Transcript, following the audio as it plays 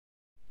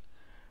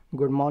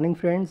Good morning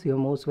friends, you're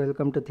most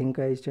welcome to Think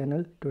Eyes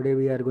channel. Today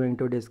we are going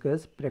to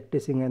discuss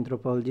Practicing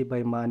Anthropology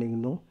by MAAN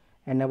IGNOU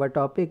and our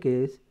topic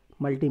is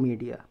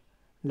Multimedia.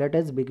 Let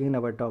us begin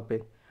our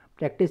topic.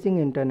 Practicing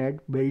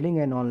Internet, Building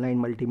an Online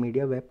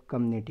Multimedia Web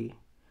Community.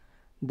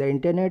 The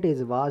Internet is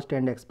a vast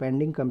and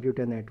expanding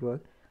computer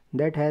network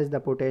that has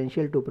the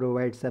potential to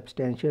provide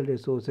substantial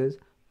resources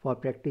for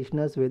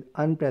practitioners with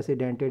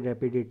unprecedented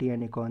rapidity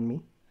and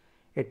economy.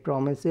 It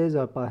promises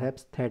or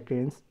perhaps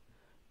threatens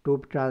to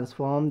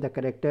transform the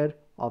character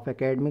of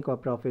academic or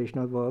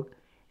professional work.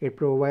 It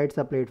provides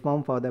a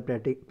platform for the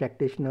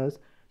practitioners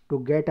to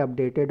get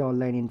updated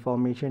online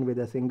information with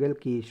a single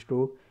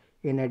keystroke.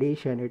 In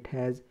addition, it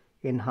has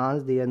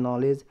enhanced their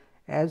knowledge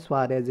as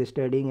far as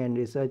studying and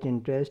research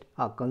interests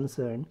are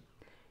concerned.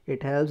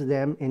 It helps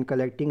them in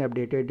collecting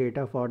updated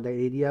data for the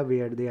area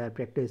where they are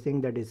practicing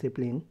the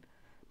discipline.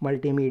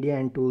 Multimedia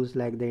and tools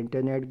like the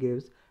internet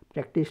gives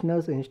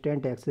practitioners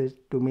instant access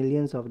to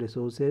millions of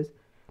resources.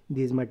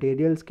 These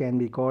materials can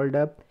be called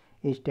up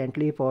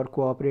instantly for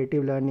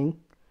cooperative learning,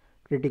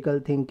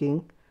 critical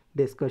thinking,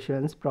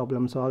 discussions,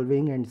 problem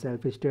solving, and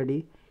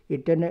self-study.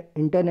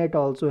 Internet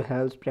also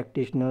helps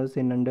practitioners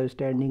in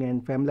understanding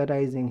and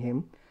familiarizing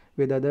him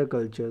with other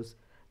cultures.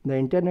 The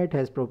internet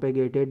has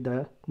propagated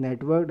the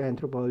networked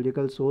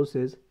anthropological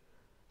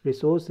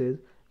resources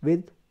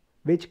with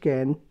which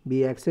can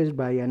be accessed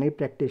by any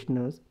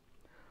practitioners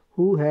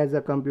who has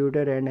a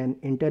computer and an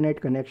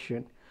internet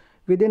connection.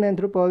 Within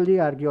anthropology,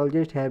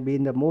 archaeologists have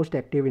been the most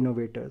active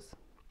innovators.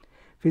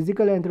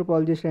 Physical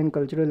anthropologists and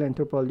cultural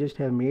anthropologists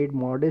have made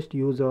modest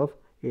use of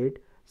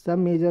it.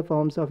 Some major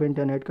forms of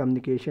internet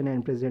communication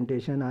and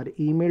presentation are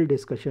email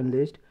discussion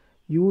lists,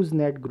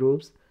 Usenet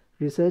groups,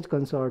 research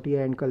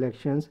consortia and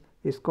collections,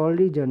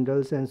 scholarly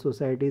journals and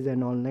societies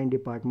and online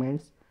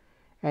departments.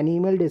 An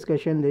email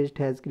discussion list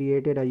has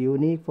created a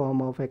unique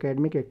form of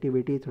academic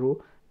activity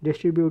through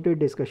distributed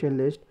discussion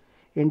list.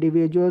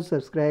 Individuals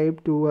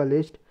subscribe to a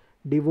list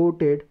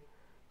devoted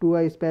to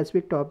a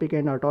specific topic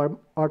and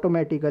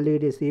automatically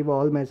receive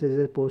all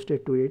messages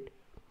posted to it.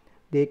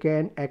 They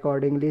can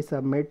accordingly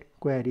submit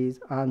queries,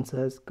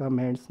 answers,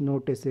 comments,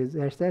 notices,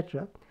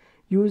 etc.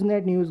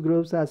 Usenet news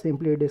groups are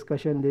simply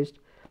discussion lists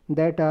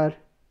that are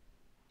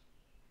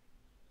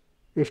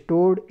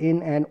stored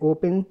in an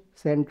open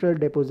central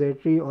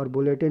depository or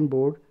bulletin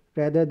board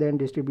rather than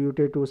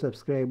distributed to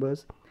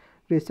subscribers.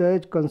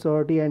 Research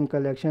consortia and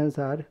collections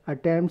are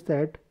attempts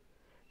at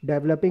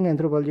developing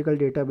anthropological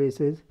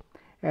databases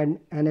and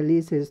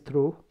analysis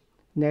through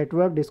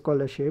networked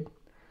scholarship.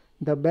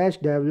 The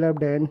best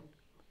developed and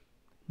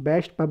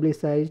best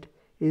publicized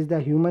is the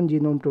Human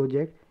Genome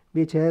Project,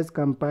 which has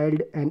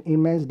compiled an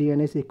immense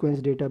DNA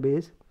sequence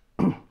database.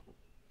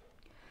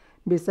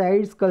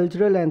 Besides,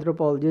 cultural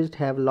anthropologists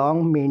have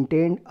long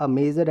maintained a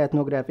major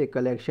ethnographic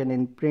collection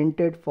in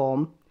printed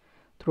form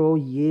through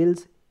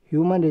Yale's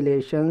Human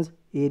Relations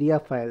Area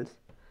Files.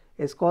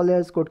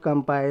 Scholars could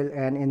compile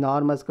an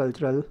enormous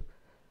cultural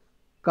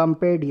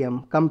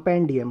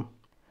compendium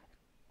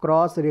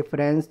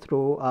cross-reference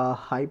through a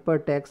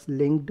hypertext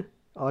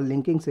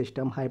linking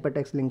system,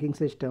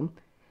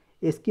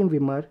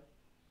 Schimwimmer,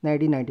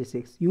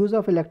 1996. Use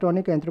of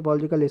electronic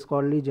anthropological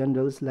scholarly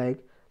journals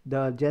like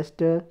the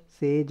Jester,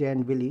 Sage,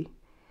 and Willy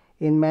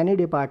in many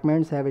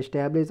departments have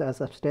established a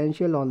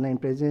substantial online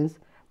presence.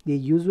 They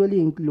usually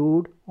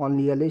include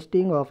only a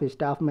listing of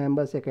staff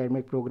members'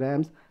 academic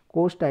programs,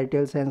 course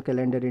titles, and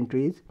calendar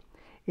entries.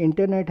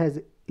 Internet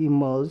has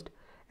emerged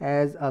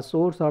as a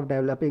source of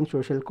developing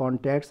social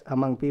contacts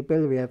among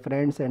people where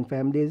friends and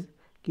families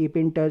keep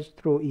in touch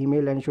through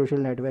email and social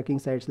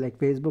networking sites like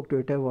Facebook,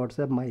 Twitter,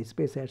 WhatsApp,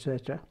 MySpace,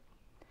 etc.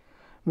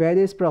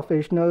 Various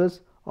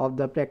professionals of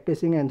the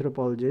practicing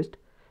anthropologist.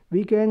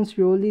 We can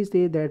surely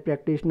say that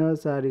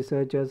practitioners are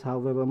researchers,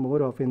 however,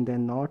 more often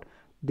than not,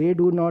 they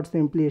do not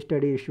simply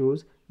study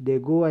issues, they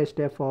go a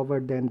step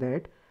forward than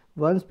that.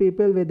 Once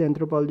people with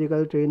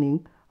anthropological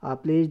training are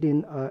placed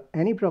in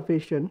any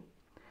profession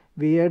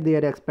where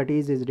their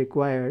expertise is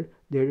required,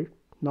 they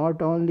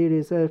not only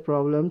research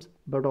problems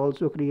but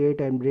also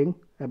create and bring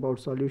about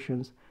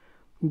solutions.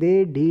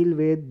 They deal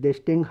with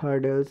distinct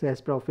hurdles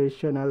as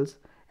professionals,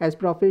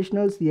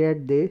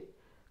 yet they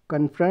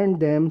confront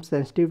them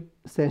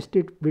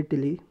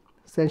sensitively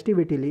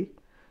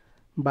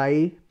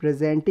by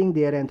presenting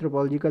their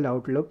anthropological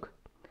outlook,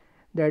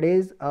 that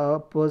is, a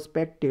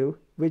perspective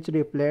which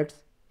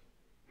reflects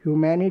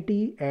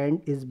humanity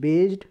and is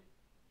based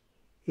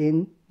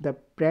in the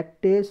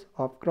practice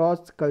of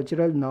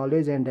cross-cultural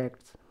knowledge and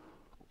acts.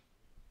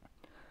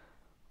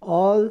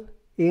 All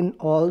in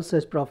all,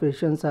 such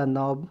professions are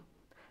now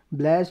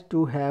blessed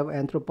to have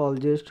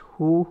anthropologists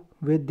who,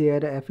 with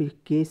their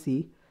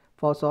efficacy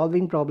for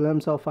solving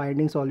problems or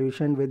finding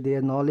solutions with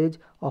their knowledge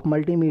of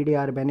multimedia,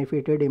 are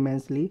benefited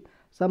immensely.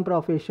 Some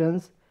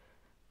professions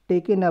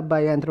taken up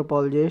by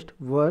anthropologists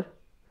where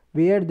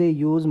they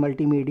use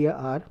multimedia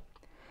are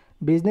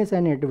business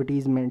and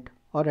advertisement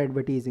or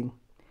advertising.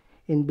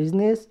 In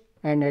business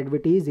and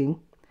advertising,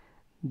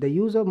 the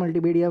use of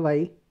multimedia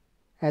by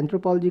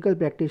anthropological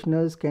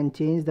practitioners can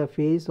change the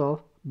face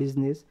of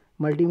business,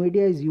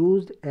 multimedia is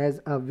used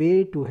as a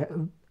way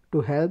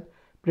to help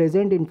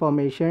present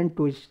information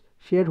to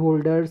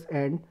shareholders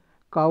and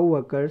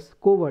co-workers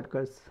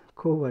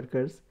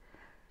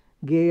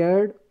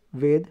geared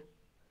with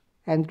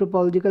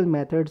anthropological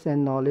methods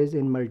and knowledge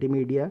in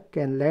multimedia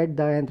can let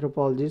the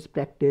anthropologist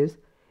practice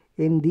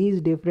in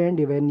these different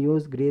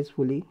avenues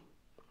gracefully.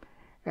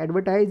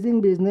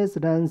 Advertising business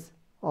runs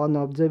on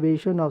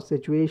observation of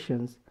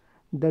situations,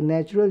 the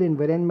natural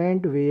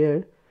environment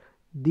where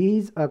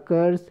these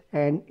occurs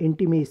and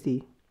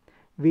intimacy,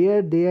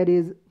 where there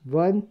is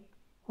one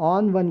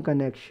on one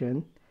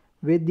connection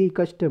with the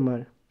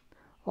customer.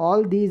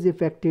 All these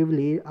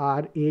effectively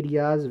are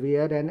areas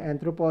where an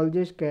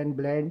anthropologist can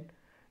blend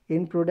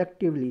in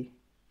productively.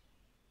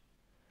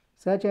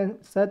 Such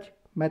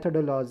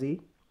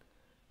methodology,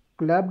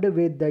 clubbed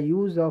with the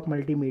use of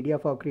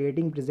multimedia for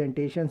creating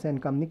presentations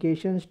and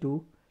communications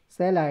to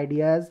sell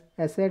ideas,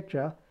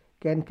 etc.,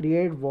 can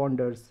create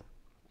wonders.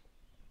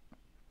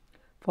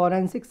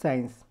 Forensic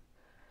science.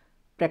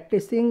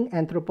 Practicing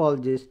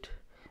anthropologist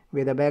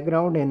with a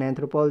background in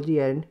anthropology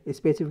and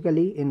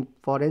specifically in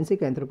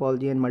forensic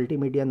anthropology and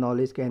multimedia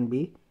knowledge can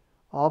be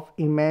of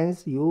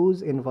immense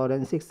use in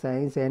forensic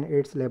science and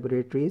its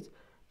laboratories.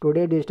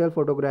 Today, digital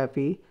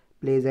photography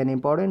plays an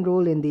important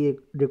role in the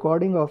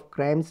recording of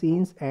crime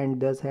scenes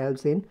and thus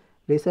helps in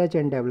research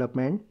and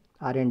development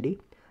 (R&D).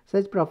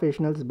 Such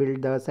professionals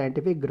build the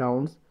scientific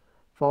grounds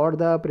for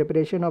the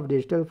preparation of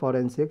digital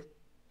forensics,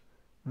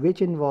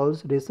 which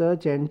involves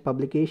research and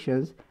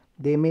publications.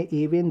 They may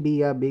even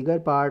be a bigger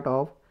part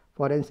of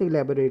forensic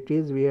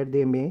laboratories where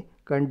they may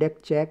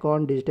conduct check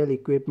on digital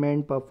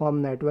equipment,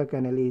 perform network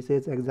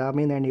analysis,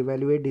 examine and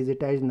evaluate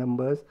digitized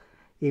numbers,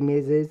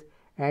 images,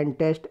 and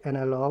test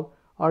analog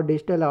or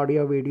digital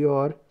audio video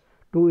or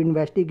to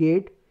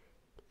investigate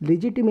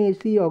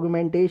legitimacy,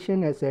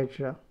 augmentation,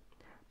 etc.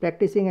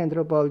 Practicing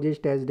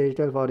anthropologists as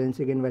digital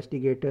forensic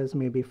investigators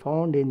may be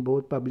found in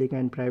both public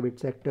and private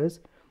sectors.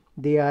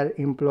 They are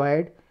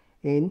employed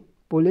in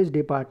police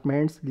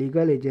departments,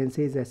 legal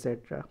agencies,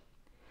 etc.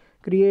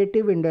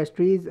 Creative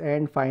industries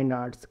and fine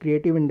arts.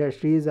 Creative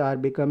industries are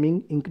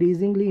becoming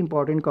increasingly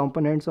important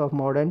components of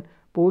modern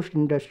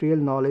post-industrial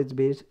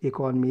knowledge-based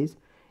economies.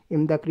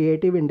 In the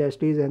creative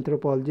industries,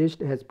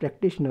 anthropologists as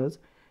practitioners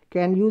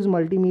can use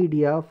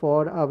multimedia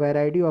for a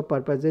variety of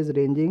purposes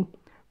ranging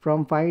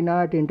from fine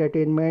art,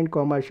 entertainment,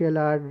 commercial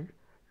art,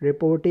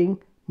 reporting,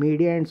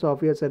 media and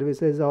software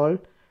services, all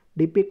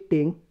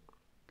depicting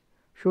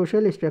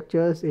social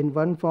structures in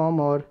one form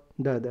or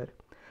the other.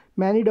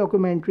 Many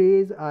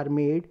documentaries are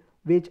made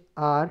which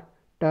are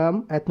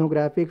termed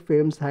ethnographic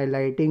films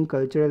highlighting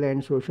cultural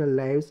and social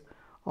lives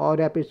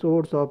or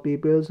episodes of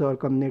people's or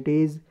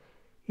communities'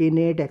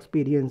 innate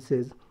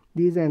experiences.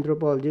 These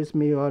anthropologists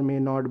may or may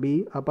not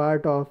be a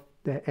part of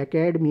the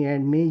academy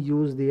and may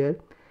use their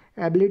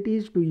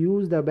abilities to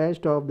use the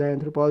best of the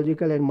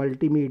anthropological and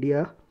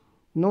multimedia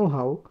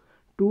know-how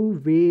to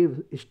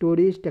weave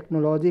stories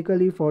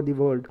technologically for the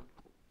world.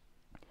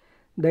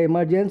 The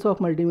emergence of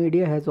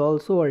multimedia has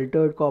also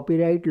altered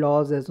copyright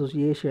laws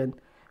association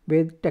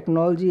with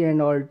technology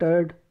and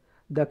altered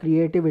the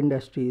creative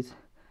industries.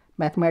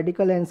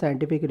 Mathematical and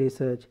scientific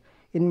research.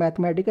 In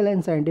mathematical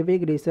and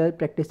scientific research,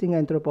 practicing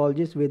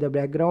anthropologists with a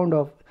background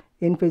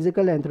in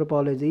physical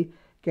anthropology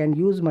can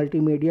use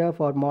multimedia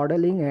for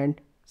modeling and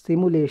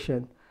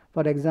simulation.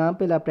 For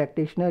example, a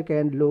practitioner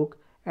can look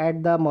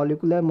at the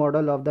molecular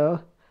model of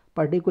the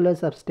particular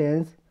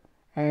substance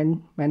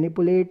and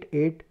manipulate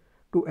it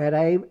to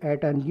arrive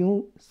at a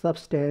new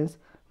substance.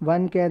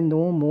 One can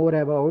know more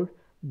about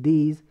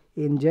these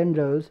in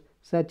journals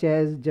such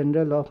as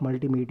Journal of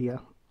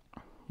Multimedia.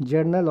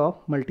 Journal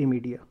of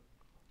Multimedia.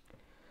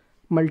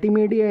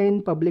 Multimedia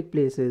in public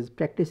places.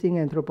 Practicing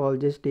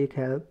anthropologists take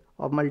help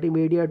of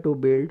multimedia to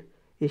build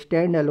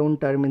standalone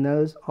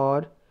terminals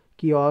or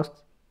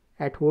kiosks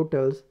at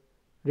hotels,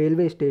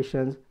 railway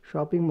stations,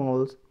 shopping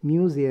malls,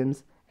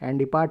 museums, and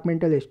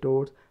departmental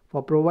stores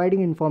for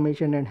providing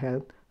information and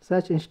help.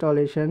 Such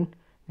installation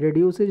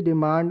reduces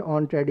demand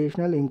on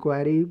traditional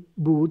inquiry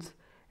booths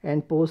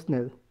and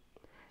personnel,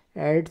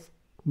 adds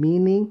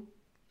meaning,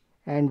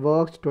 and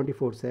works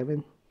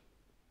 24/7.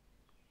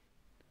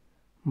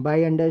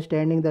 By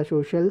understanding the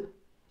social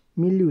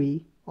milieu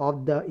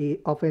of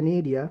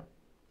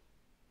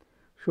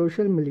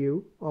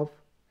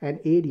an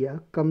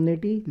area,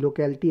 community,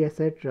 locality,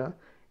 etc.,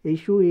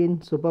 issue in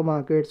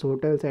supermarkets,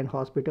 hotels, and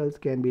hospitals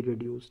can be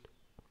reduced.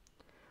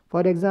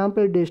 For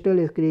example,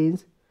 digital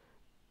screens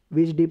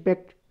which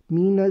depict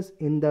menus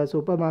in the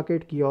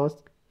supermarket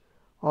kiosk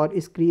or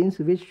screens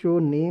which show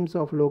names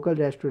of local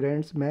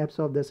restaurants, maps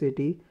of the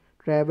city,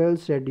 travel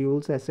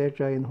schedules,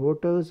 etc. in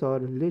hotels, or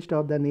list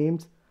of the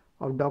names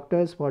of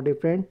doctors for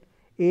different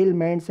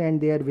ailments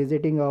and their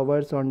visiting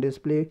hours on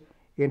display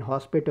in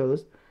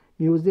hospitals.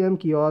 Museum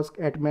kiosks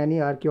at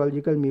many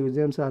archaeological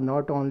museums are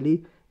not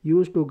only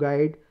used to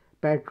guide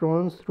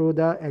patrons through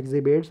the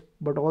exhibits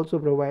but also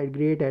provide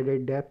great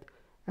added depth,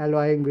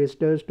 allowing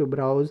visitors to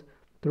browse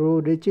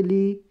through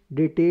richly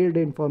detailed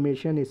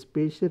information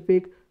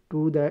specific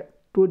to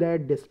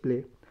that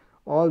display.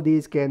 All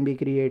these can be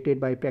created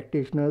by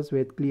practitioners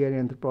with clear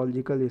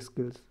anthropological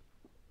skills.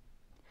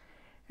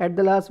 At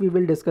the last, we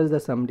will discuss the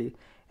summary.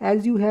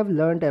 As you have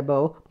learnt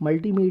above,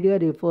 multimedia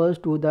refers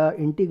to the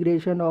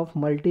integration of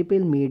multiple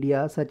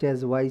media such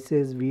as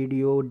voices,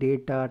 video,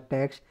 data,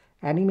 text,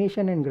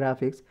 animation, and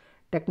graphics.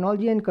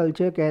 Technology and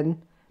culture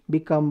can be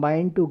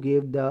combined to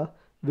give the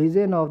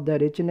vision of the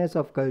richness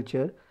of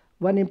culture.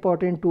 One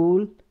important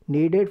tool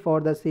needed for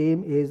the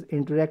same is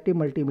interactive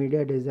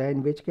multimedia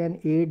design, which can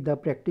aid the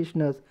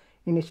practitioners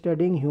in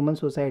studying human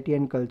society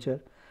and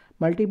culture.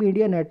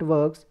 Multimedia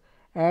networks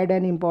add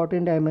an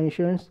important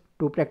dimensions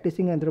to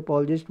practicing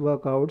anthropologist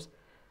workouts.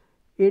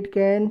 It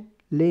can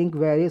link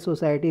various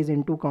societies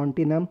into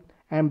continuum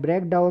and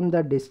break down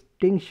the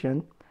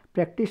distinction.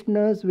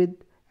 Practitioners with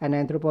an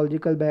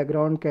anthropological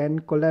background can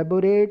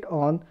collaborate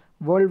on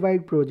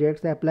worldwide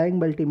projects. Applying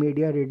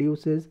multimedia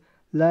reduces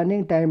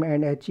learning time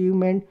and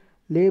achievement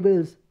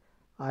levels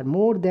are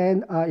more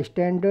than a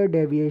standard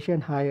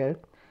deviation higher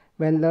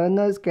when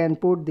learners can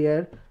put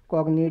their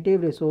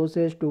cognitive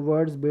resources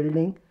towards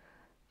building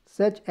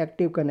such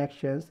active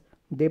connections.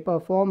 They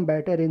perform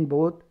better in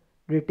both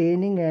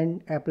retaining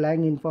and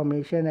applying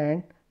information,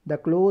 and the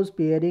close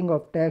pairing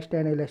of text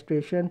and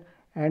illustration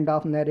and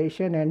of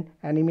narration and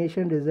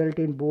animation result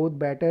in both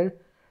better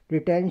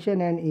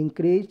retention and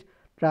increased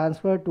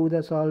transfer to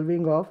the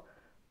solving of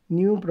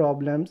new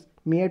problems.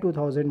 May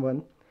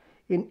 2001.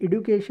 In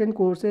education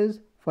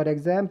courses, for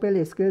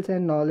example, skills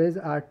and knowledge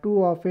are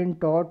too often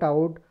taught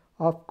out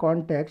of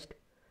context.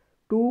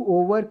 To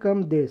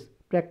overcome this,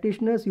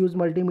 practitioners use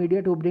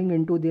multimedia to bring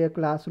into their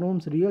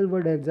classrooms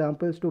real-world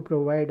examples to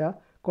provide a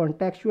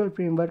contextual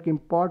framework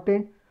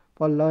important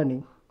for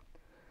learning.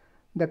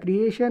 The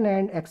creation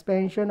and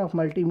expansion of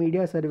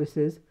multimedia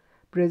services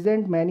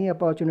present many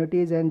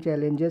opportunities and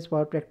challenges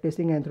for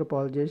practicing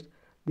anthropologists.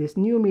 This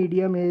new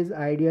medium is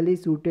ideally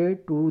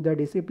suited to the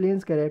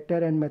discipline's character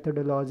and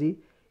methodology.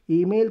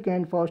 Email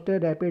can foster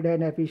rapid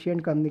and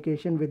efficient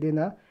communication within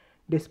a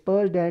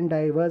dispersed and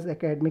diverse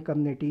academic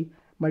community.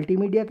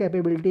 Multimedia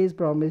capabilities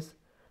promise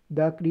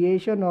the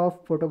creation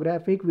of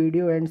photographic,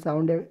 video, and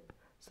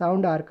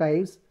sound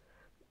archives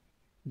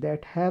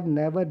that have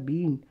never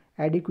been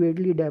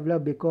adequately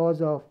developed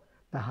because of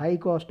the high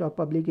cost of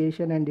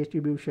publication and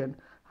distribution.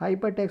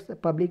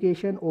 Hypertext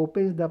publication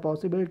opens the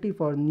possibility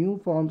for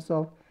new forms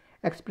of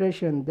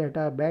expression that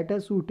are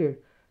better suited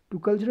to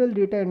cultural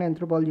data and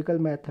anthropological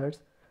methods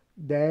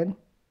than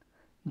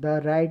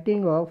the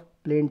writing of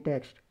plain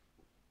text.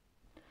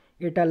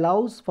 It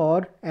allows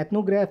for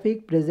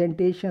ethnographic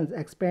presentations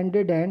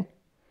expanded and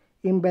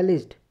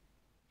embellished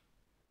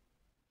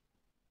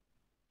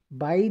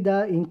by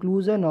the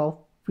inclusion of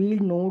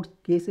field notes,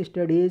 case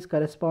studies,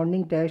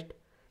 corresponding text,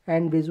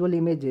 and visual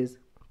images.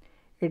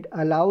 It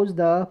allows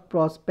the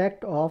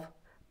prospect for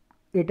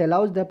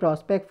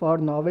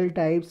novel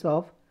types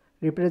of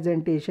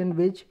representation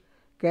which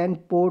can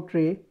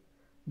portray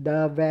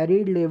the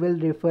varied level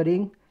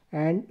referring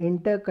and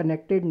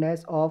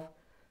interconnectedness of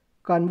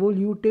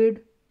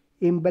convoluted,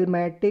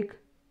 emblematic,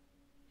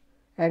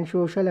 and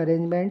social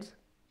arrangements.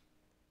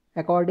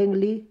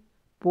 Accordingly,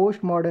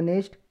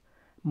 postmodernists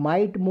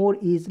might more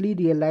easily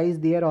realize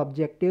their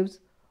objectives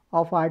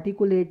of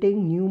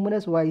articulating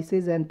numerous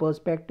voices and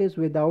perspectives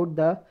without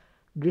the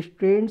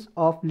restraints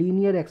of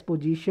linear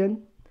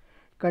exposition.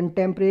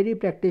 Contemporary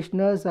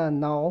practitioners are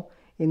now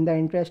in the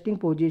interesting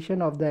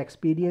position of the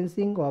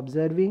experiencing,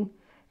 observing,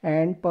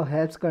 and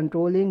perhaps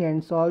controlling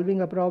and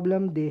solving a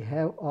problem they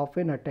have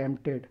often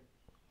attempted.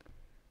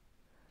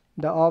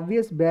 The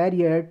obvious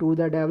barrier to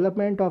the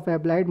development of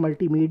applied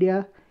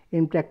multimedia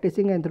in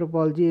practicing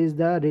anthropology is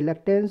the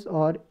reluctance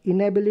or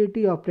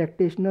inability of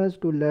practitioners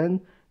to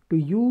learn to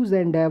use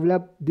and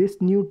develop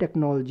this new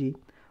technology.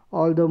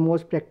 Although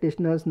most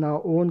practitioners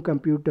now own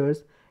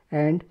computers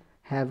and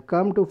have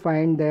come to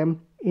find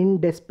them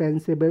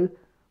indispensable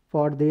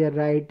for their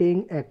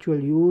writing, actual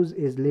use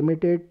is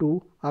limited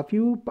to a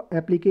few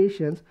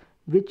applications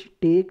which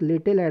take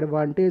little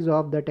advantage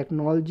of the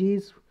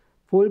technology's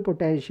full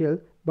potential.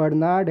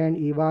 Bernard and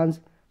Evans,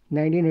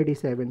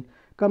 1987.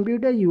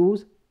 Computer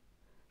use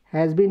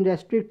has been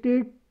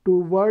restricted to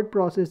word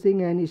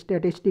processing and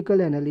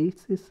statistical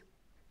analysis.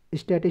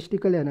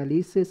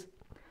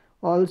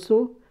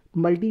 Also,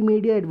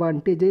 multimedia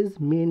advantages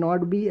may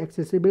not be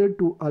accessible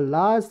to a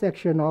large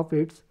section of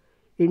its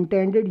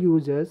intended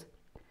users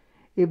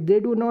if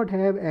they do not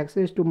have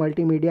access to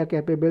multimedia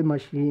capable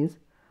machines.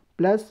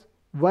 Plus,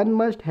 one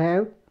must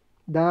have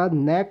the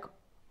knack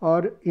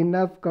or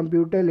enough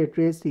computer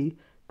literacy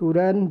to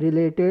run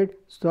related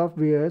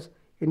softwares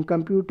in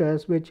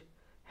computers, which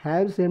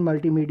helps in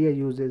multimedia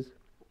uses.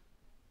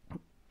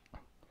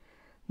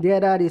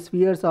 There are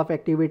spheres of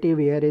activity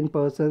wherein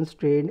persons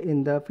trained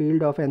in the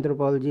field of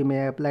anthropology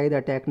may apply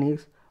the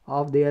techniques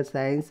of their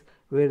science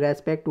with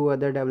respect to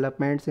other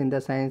developments in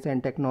the science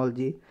and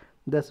technology.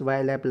 Thus,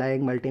 while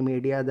applying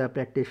multimedia, the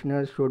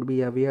practitioners should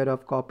be aware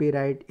of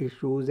copyright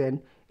issues and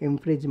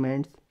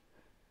infringements,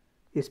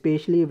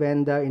 especially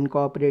when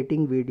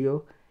incorporating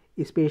video,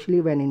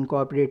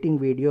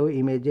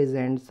 images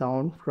and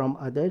sound from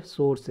other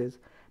sources.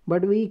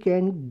 But we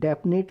can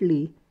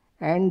definitely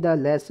end the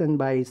lesson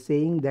by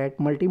saying that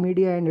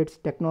multimedia and its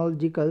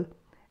technological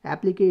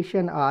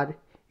application are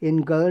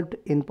engulfed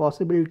in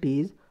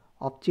possibilities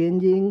of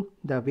changing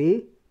the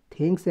way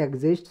things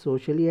exist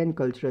socially and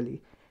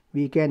culturally.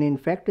 We can in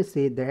fact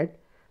say that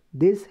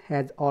this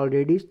has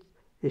already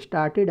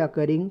started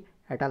occurring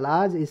at a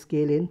large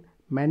scale in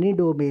many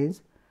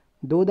domains,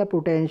 though the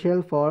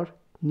potential for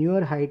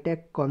newer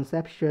high-tech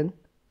conception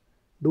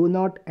do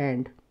not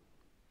end.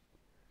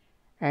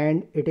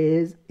 And it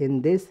is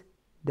in this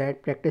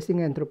that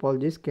practicing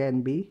anthropologists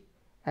can be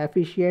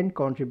efficient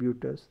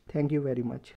contributors. Thank you very much.